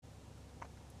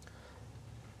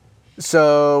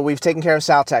So we've taken care of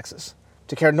South Texas,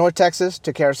 took care of North Texas,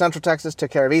 took care of Central Texas,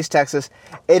 took care of East Texas.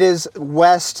 It is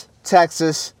West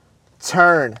Texas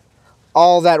turn.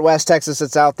 All that West Texas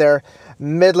that's out there.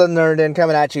 Midland Nerd-In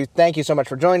coming at you. Thank you so much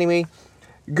for joining me.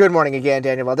 Good morning again,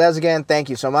 Daniel Valdez again.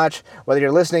 Thank you so much. Whether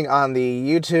you're listening on the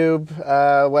YouTube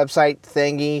website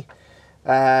thingy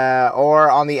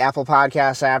or on the Apple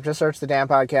Podcast app, just search the damn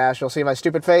podcast. You'll see my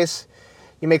stupid face.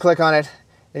 You may click on it,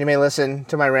 and you may listen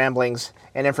to my ramblings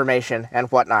and information and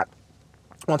whatnot.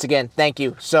 Once again, thank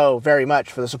you so very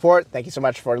much for the support. Thank you so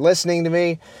much for listening to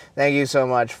me. Thank you so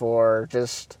much for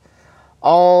just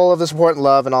all of the support and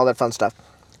love and all that fun stuff.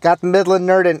 Got the Midland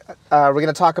Nerd-In. We're going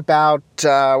to talk about,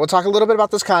 we'll talk a little bit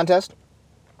about this contest.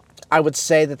 I would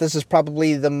say that this is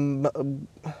probably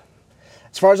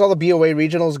as far as all the BOA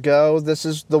regionals go, this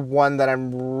is the one that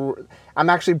I'm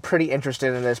actually pretty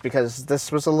interested in this because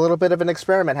this was a little bit of an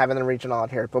experiment having the regional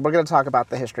out here. But we're going to talk about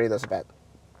the history of this event.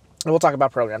 And we'll talk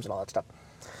about programs and all that stuff.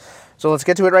 So let's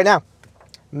get to it right now.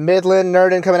 Midland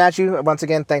Nerd-In coming at you. Once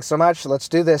again, thanks so much. Let's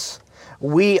do this.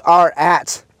 We are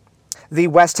at the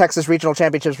West Texas Regional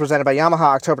Championships presented by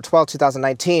Yamaha, October 12,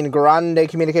 2019, Grande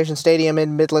Communication Stadium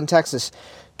in Midland, Texas.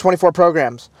 24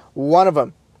 programs. One of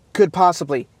them could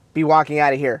possibly be walking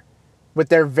out of here with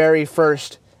their very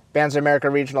first Bands of America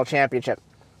Regional Championship.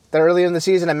 That earlier in the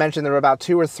season, I mentioned there were about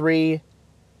 2 or 3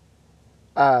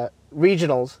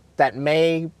 regionals that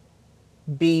may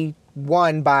be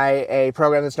won by a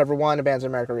program that's never won a Bands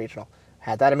of America Regional.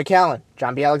 Had that in McAllen.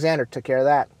 John B. Alexander took care of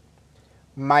that.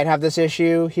 Might have this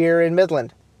issue here in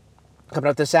Midland coming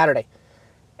up this Saturday.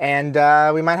 And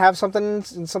we might have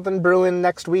something brewing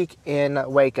next week in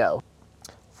Waco.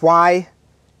 Why?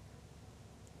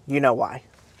 You know why.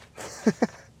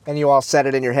 And you all said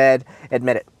it in your head.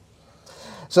 Admit it.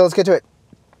 So let's get to it.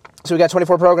 So we got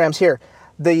 24 programs here.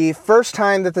 The first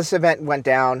time that this event went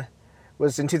down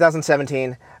was in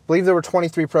 2017. I believe there were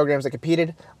 23 programs that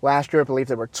competed. Last year, I believe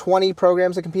there were 20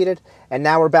 programs that competed. And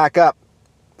now we're back up.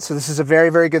 So this is a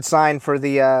very, very good sign for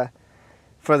the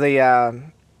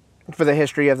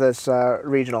history of this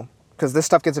regional, because this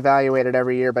stuff gets evaluated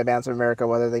every year by Bands of America,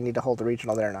 whether they need to hold the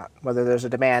regional there or not, whether there's a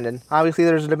demand, and obviously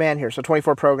there's a demand here. So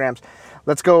 24 programs.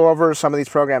 Let's go over some of these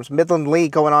programs. Midland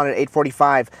League going on at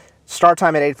 8:45. Start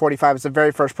time at 8:45. It's the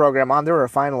very first program on. There were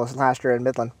finalists last year in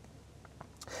Midland.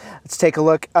 Let's take a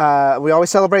look. We always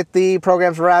celebrate the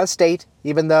programs that are out of state,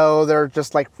 even though they're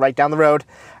just like right down the road.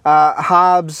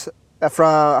 Hobbs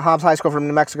High School from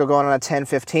New Mexico going on at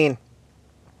 10:15.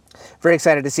 Very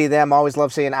excited to see them. Always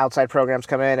love seeing outside programs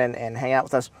come in and hang out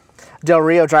with us. Del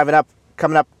Rio coming up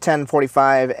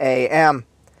 10:45 a.m.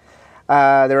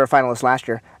 They were finalists last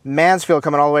year. Mansfield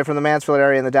coming all the way from the Mansfield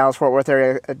area in the Dallas-Fort Worth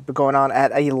area going on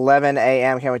at 11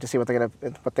 a.m. Can't wait to see what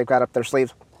they've got up their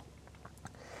sleeves.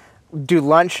 Do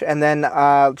lunch and then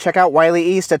check out Wiley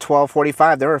East at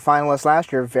 12:45. They were finalists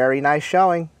last year. Very nice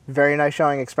showing. Very nice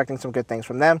showing. Expecting some good things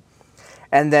from them.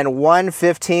 And then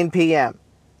 1:15 p.m.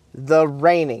 the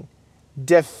reigning,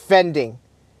 defending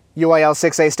UIL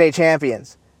 6A state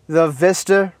champions, the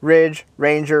Vista Ridge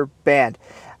Ranger Band.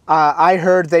 I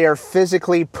heard they are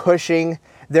physically pushing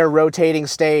their rotating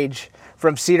stage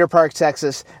from Cedar Park,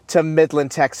 Texas to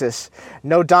Midland, Texas.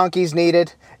 No donkeys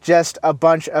needed, just a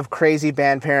bunch of crazy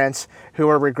band parents who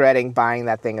are regretting buying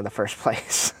that thing in the first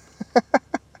place.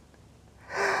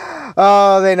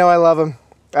 Oh, they know I love them.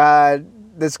 I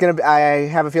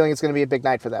have a feeling it's going to be a big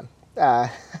night for them.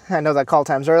 I know that call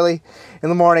time's early in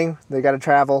the morning. They got to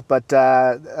travel, but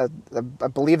I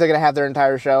believe they're going to have their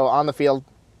entire show on the field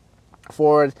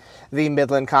for the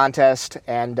Midland contest,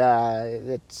 and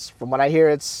it's, from what I hear,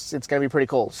 it's going to be pretty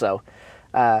cool. So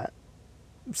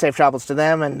safe travels to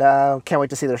them, and can't wait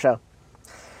to see their show.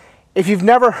 If you've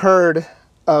never heard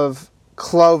of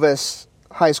Clovis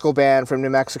High School Band from New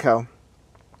Mexico,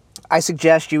 I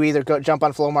suggest you either jump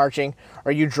on Flow Marching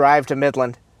or you drive to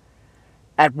Midland.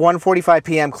 At 1:45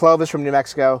 p.m., Clovis from New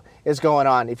Mexico is going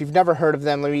on. If you've never heard of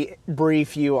them, let me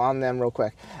brief you on them real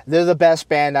quick. They're the best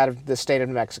band out of the state of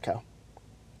New Mexico,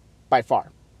 by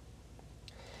far.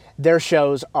 Their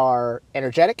shows are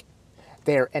energetic,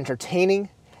 they are entertaining,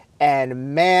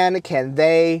 and man, can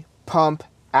they pump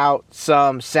out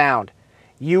some sound.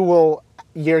 You're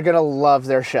gonna love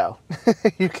their show.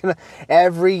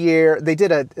 Every year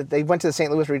they went to the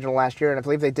St. Louis Regional last year, and I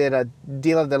believe they did a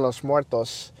Dia de los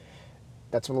Muertos.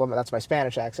 That's my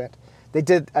Spanish accent. They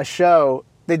did that show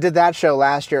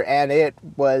last year, and it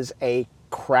was a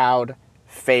crowd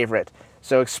favorite.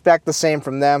 So expect the same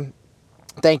from them.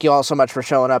 Thank you all so much for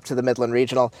showing up to the Midland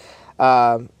Regional.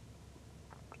 And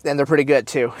they're pretty good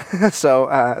too. So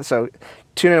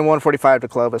tune in at 1:45 to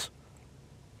Clovis.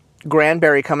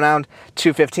 Granbury coming out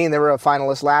 215. They were a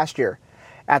finalist last year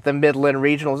at the Midland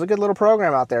Regional. It was a good little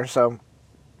program out there. So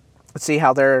let's see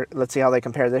how they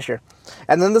compare this year.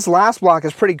 And then this last block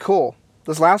is pretty cool.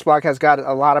 This last block has got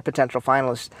a lot of potential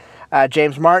finalists.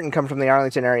 James Martin comes from the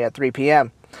Arlington area at 3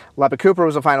 p.m. Lubbock Cooper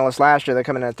was a finalist last year. They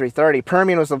come in at 3:30.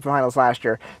 Permian was the finalist last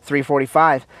year,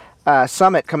 3:45.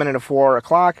 Summit coming in at 4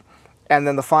 o'clock. And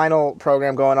then the final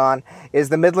program going on is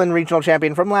the Midland Regional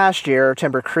Champion from last year,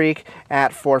 Timber Creek,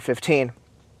 at 4:15. And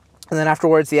then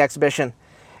afterwards, the exhibition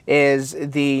is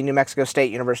the New Mexico State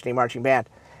University Marching Band.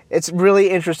 It's really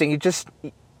interesting.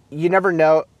 You never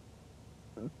know.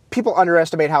 People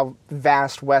underestimate how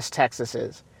vast West Texas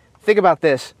is. Think about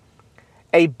this.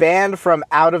 A band from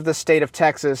out of the state of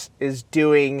Texas is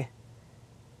doing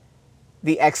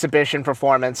the exhibition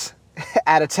performance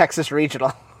at a Texas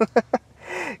regional.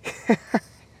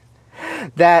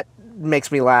 That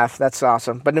makes me laugh. That's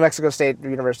awesome. But New Mexico State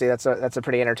University, that's a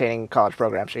pretty entertaining college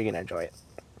program, so you're going to enjoy it.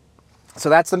 So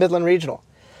that's the Midland Regional.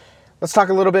 Let's talk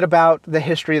a little bit about the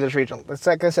history of this regional. It's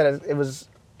like I said,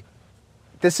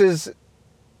 this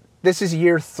is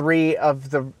year 3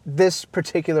 of this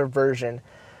particular version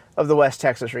of the West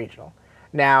Texas Regional.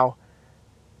 Now,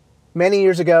 many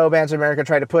years ago, Bands of America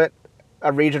tried to put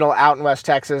a regional out in West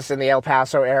Texas in the El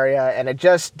Paso area, and it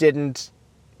just didn't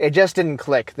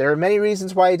click. There are many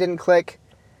reasons why it didn't click,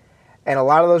 and a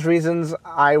lot of those reasons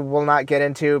I will not get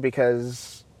into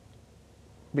because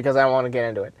I don't want to get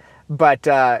into it. But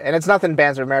and it's nothing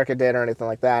Bands of America did or anything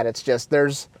like that. It's just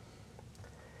there's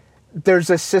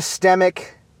a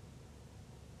systemic,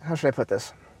 how should I put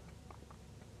this?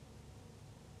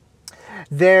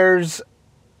 There's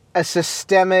a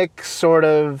systemic sort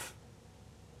of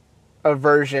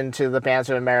aversion to the Bands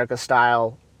of America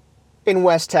style in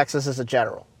West Texas as a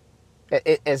general.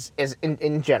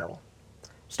 In general.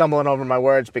 Stumbling over my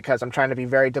words because I'm trying to be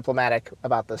very diplomatic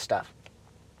about this stuff.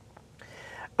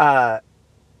 So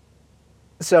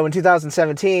in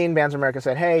 2017, Bands of America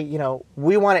said, hey,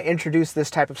 we want to introduce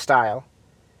this type of style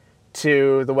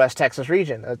to the West Texas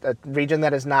region, a region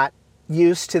that is not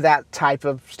used to that type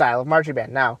of style of marching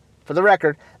band. Now, for the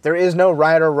record, there is no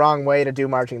right or wrong way to do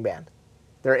marching band.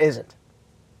 There isn't.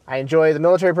 I enjoy the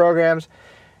military programs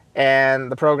and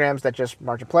the programs that just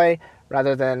march and play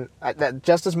rather than that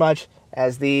just as much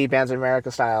as the Bands of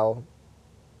America style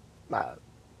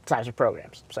types of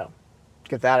programs. So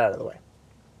get that out of the way.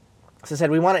 So I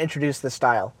said, we want to introduce this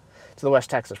style to the West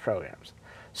Texas programs.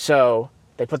 So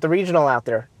they put the regional out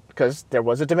there because there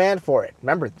was a demand for it.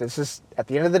 Remember, this is, at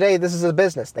the end of the day, this is a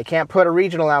business. They can't put a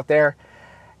regional out there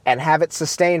and have it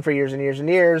sustained for years and years and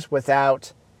years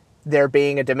without there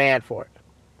being a demand for it.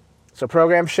 So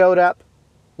programs showed up.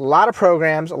 A lot of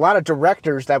programs, a lot of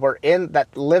directors that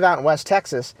live out in West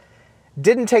Texas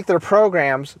didn't take their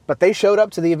programs, but they showed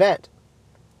up to the event.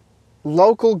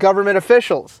 Local government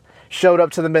officials showed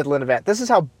up to the Midland event. This is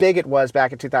how big it was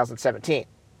back in 2017.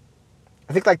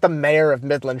 I think like the mayor of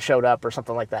Midland showed up or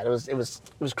something like that. It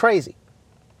was crazy.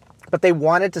 But they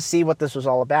wanted to see what this was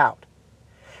all about.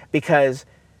 Because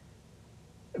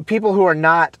people who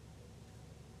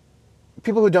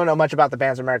don't know much about the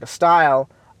Bands of America style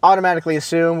automatically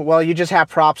assume, well, you just have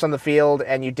props on the field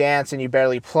and you dance and you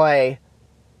barely play,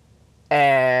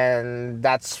 and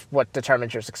that's what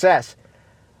determines your success.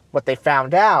 What they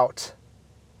found out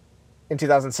in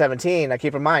 2017, now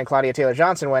keep in mind, Claudia Taylor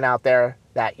Johnson went out there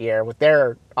that year with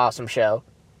their awesome show.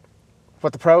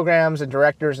 What the programs and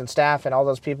directors and staff and all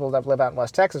those people that live out in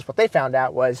West Texas, what they found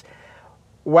out was,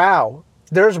 wow,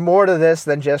 there's more to this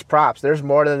than just props. There's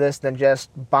more to this than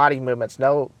just body movements.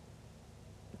 No,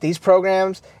 these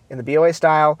programs in the BOA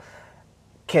style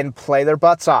can play their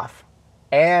butts off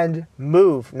and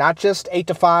move, not just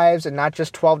 8-to-5s and not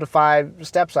just 12-to-5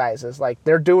 step sizes. Like,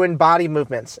 they're doing body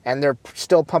movements and they're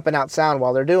still pumping out sound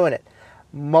while they're doing it.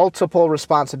 Multiple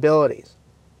responsibilities.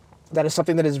 That is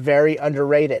something that is very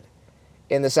underrated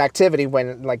in this activity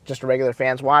when, like, just regular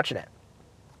fans watching it.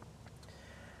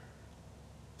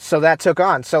 So that took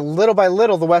on. So little by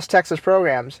little, the West Texas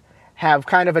programs have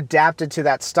kind of adapted to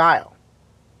that style.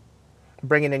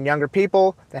 Bringing in younger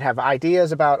people that have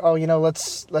ideas about,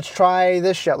 let's try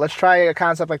this show. Let's try a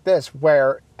concept like this.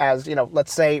 Whereas,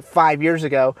 let's say 5 years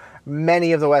ago,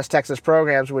 many of the West Texas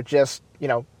programs would just,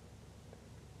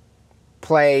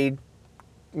 play,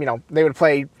 they would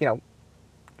play,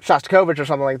 Shostakovich or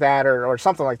something like that, or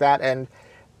something like that, and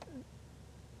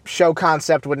show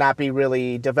concept would not be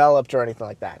really developed or anything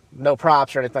like that. No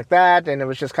props or anything like that, and it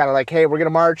was just kind of like, hey, we're going to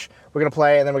march, we're going to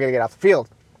play, and then we're going to get off the field.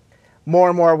 More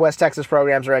and more West Texas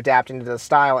programs are adapting to the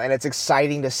style, and it's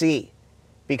exciting to see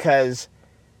because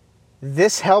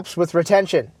this helps with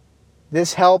retention.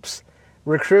 This helps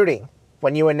recruiting.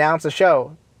 when you announce a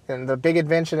show, and the big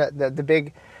invention, the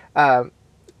big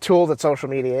tool that social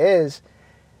media is,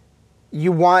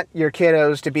 you want your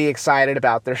kiddos to be excited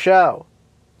about their show.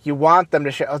 You want them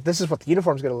to show, oh, this is what the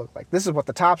uniform's going to look like. This is what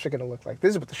the tops are going to look like. This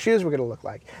is what the shoes were going to look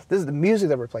like. This is the music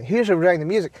that we're playing. Here's how we're doing the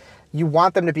music. You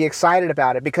want them to be excited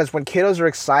about it, because when kiddos are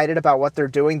excited about what they're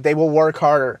doing, they will work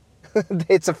harder.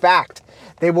 It's a fact.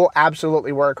 They will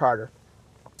absolutely work harder.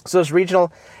 So this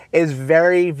regional is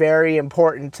very, very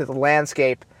important to the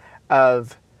landscape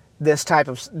of this type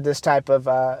of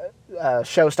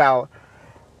show style,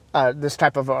 this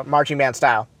type of marching band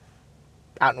style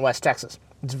out in West Texas.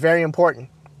 It's very important,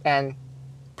 and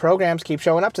programs keep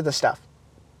showing up to this stuff.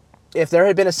 If there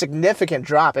had been a significant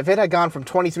drop, if it had gone from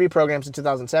 23 programs in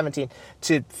 2017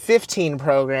 to 15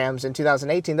 programs in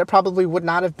 2018, there probably would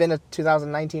not have been a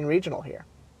 2019 regional here.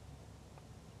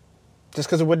 Just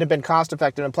because it wouldn't have been cost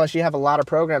effective, and plus you have a lot of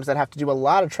programs that have to do a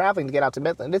lot of traveling to get out to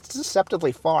Midland. It's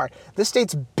deceptively far. This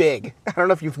state's big. I don't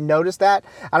know if you've noticed that.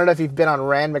 I don't know if you've been on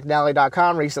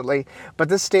randmcnally.com recently, but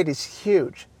this state is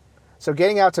huge. So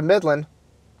getting out to Midland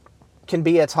can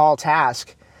be a tall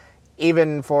task,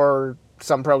 even for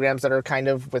some programs that are kind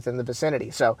of within the vicinity.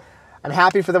 So I'm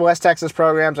happy for the West Texas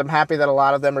programs. I'm happy that a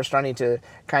lot of them are starting to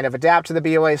kind of adapt to the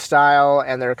BOA style,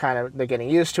 and they're getting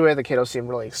used to it. The kiddos seem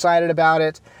really excited about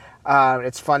it.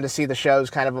 It's fun to see the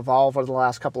shows kind of evolve over the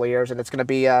last couple of years, and it's going to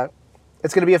be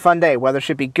a fun day. Weather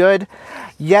should be good.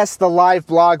 Yes, the live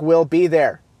blog will be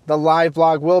there. The live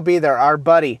blog will be there. Our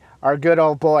buddy, our good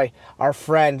old boy, our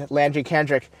friend Landry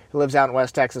Kendrick, who lives out in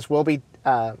West Texas, will be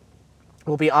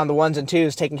on the ones and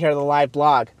twos taking care of the live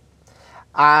blog.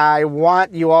 I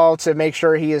want you all to make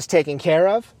sure he is taken care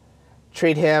of.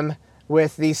 Treat him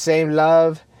with the same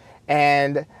love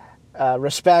and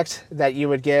respect that you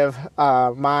would give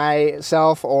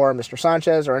myself or Mr.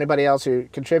 Sanchez or anybody else who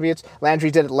contributes.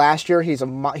 Landry did it last year. He's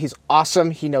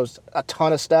awesome. He knows a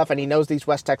ton of stuff, and he knows these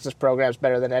West Texas programs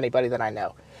better than anybody that I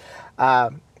know.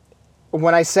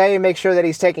 When I say make sure that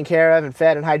he's taken care of and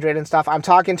fed and hydrated and stuff, I'm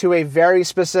talking to a very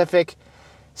specific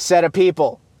set of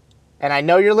people. And I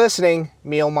know you're listening,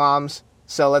 meal moms.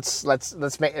 So let's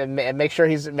make sure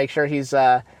he's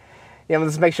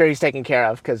let's make sure he's taken care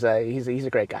of, because he's a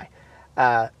great guy.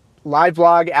 Live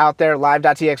blog out there,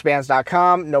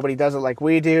 live.txbands.com. Nobody does it like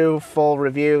we do. Full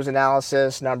reviews,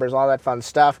 analysis, numbers, all that fun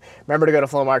stuff. Remember to go to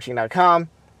flowmarching.com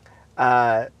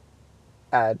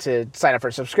to sign up for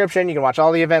a subscription. You can watch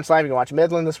all the events live. You can watch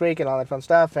Midland this week and all that fun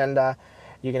stuff, and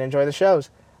you can enjoy the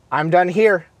shows. I'm done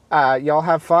here. Y'all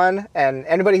have fun, and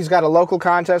anybody who's got a local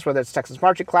contest, whether it's Texas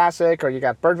Marching Classic or you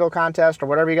got Birdville contest or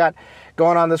whatever you got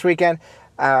going on this weekend,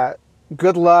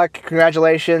 good luck,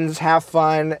 congratulations, have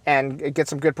fun, and get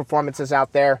some good performances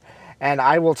out there. And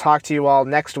I will talk to you all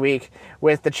next week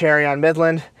with the cherry on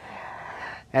Midland.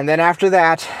 And then after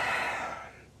that,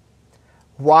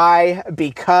 why?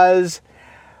 Because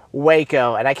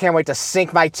Waco. And I can't wait to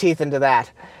sink my teeth into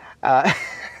that.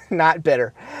 Not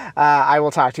bitter. I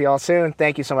will talk to you all soon.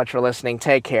 Thank you so much for listening.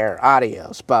 Take care.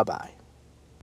 Adios. Bye-bye.